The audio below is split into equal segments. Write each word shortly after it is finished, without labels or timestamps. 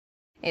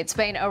It's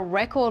been a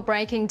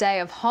record-breaking day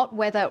of hot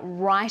weather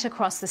right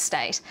across the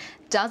state.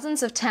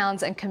 Dozens of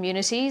towns and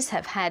communities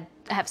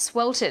have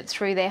sweltered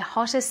through their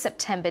hottest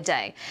September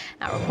day.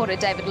 Our reporter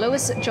David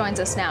Lewis joins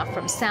us now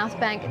from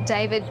Southbank.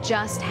 David,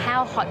 just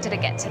how hot did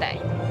it get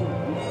today?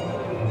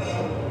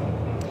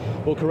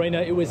 Well,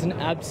 Karina, it was an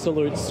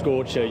absolute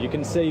scorcher. You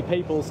can see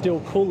people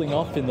still cooling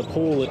off in the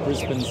pool at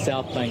Brisbane's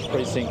Southbank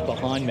precinct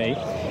behind me.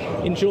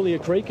 In Julia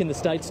Creek in the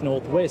state's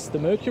northwest, the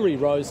mercury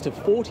rose to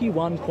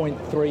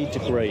 41.3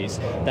 degrees,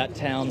 that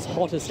town's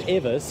hottest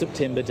ever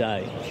September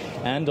day.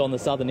 And on the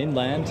southern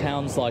inland,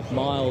 towns like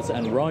Miles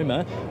and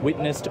Roma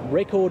witnessed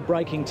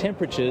record-breaking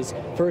temperatures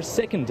for a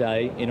second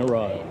day in a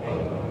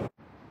row.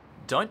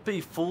 Don't be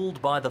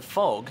fooled by the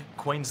fog.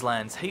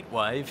 Queensland's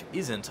heatwave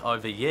isn't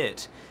over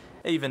yet.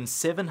 Even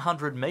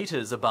 700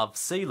 metres above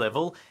sea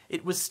level,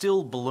 it was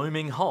still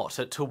blooming hot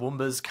at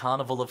Toowoomba's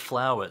Carnival of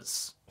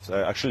Flowers. So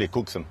it actually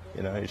cooks them,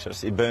 you know,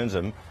 it burns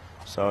them,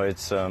 so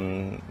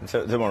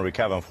they won't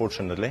recover,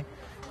 unfortunately.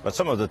 But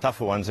some of the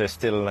tougher ones, they're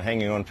still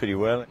hanging on pretty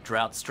well.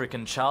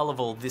 Drought-stricken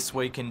Charleville this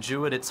week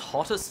endured its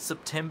hottest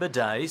September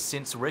day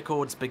since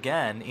records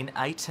began in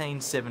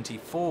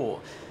 1874.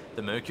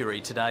 The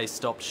mercury today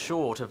stopped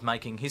short of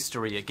making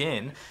history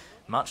again,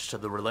 much to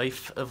the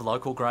relief of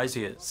local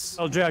graziers.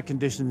 Well, drought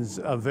conditions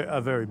are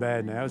very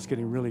bad now. It's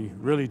getting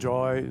really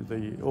dry.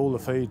 All the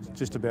feed's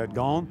just about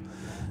gone,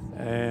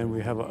 and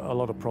we have a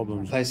lot of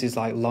problems. Places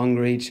like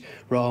Longreach,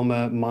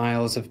 Roma,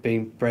 Miles have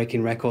been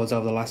breaking records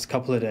over the last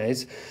couple of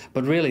days,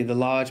 but really the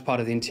large part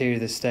of the interior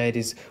of the state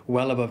is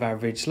well above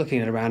average, looking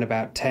at around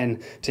about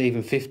 10 to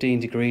even 15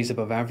 degrees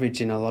above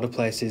average in a lot of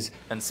places.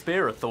 And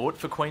spare a thought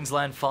for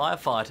Queensland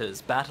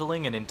firefighters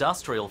battling an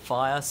industrial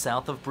fire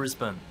south of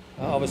Brisbane.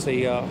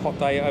 Obviously, a hot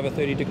day over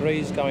 30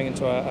 degrees, going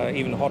into an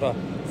even hotter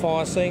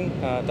fire scene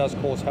does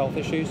cause health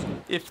issues.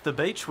 If the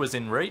beach was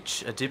in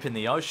reach, a dip in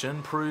the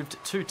ocean proved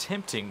too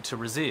tempting to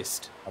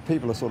resist.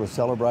 People are sort of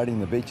celebrating.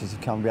 The beaches have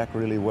come back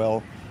really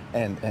well,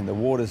 and the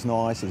water's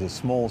nice. There's a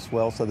small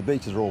swell, so the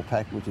beaches are all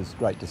packed, which is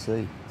great to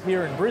see.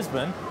 Here in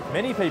Brisbane,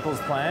 many people's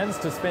plans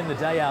to spend the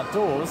day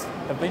outdoors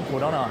have been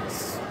put on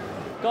ice.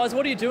 Guys,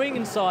 what are you doing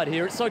inside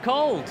here? It's so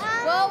cold.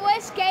 Well, we're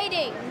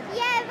skating.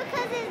 Yeah,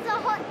 because it's a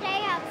hot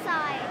day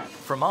outside.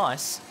 From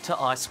ice to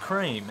ice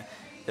cream,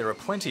 there are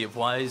plenty of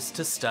ways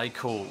to stay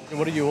cool.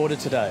 What did you order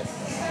today?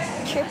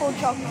 Triple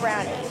chocolate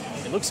brownie.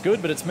 It looks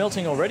good, but it's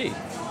melting already.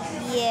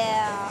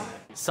 Yeah.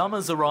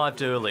 Summer's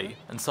arrived early,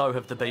 and so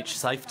have the beach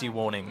safety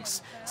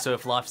warnings.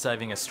 Surf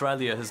Lifesaving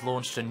Australia has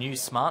launched a new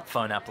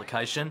smartphone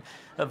application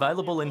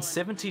available in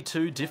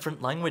 72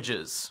 different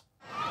languages.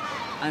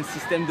 Un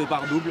système de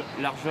barre double,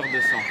 largeur de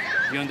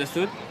 100. You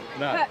understood?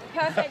 No.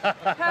 Perfect.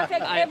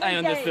 I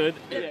understood.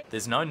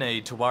 There's no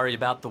need to worry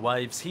about the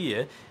waves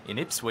here. In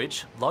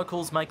Ipswich,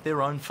 locals make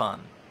their own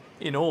fun.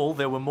 In all,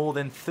 there were more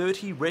than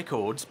 30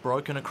 records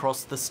broken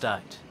across the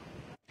state.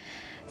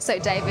 So,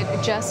 David,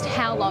 just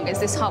how long is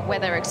this hot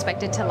weather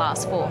expected to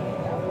last for?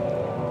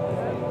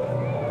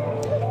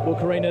 Well,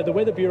 Karina, the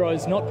Weather Bureau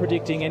is not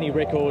predicting any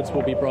records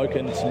will be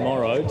broken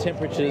tomorrow.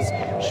 Temperatures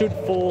should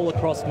fall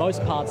across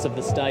most parts of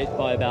the state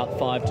by about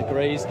 5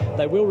 degrees.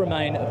 They will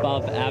remain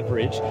above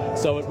average,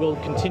 so it will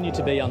continue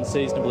to be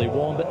unseasonably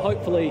warm, but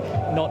hopefully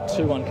not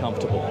too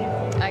uncomfortable.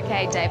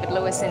 OK, David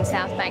Lewis in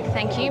Southbank,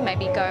 thank you.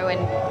 Maybe go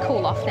and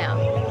cool off now.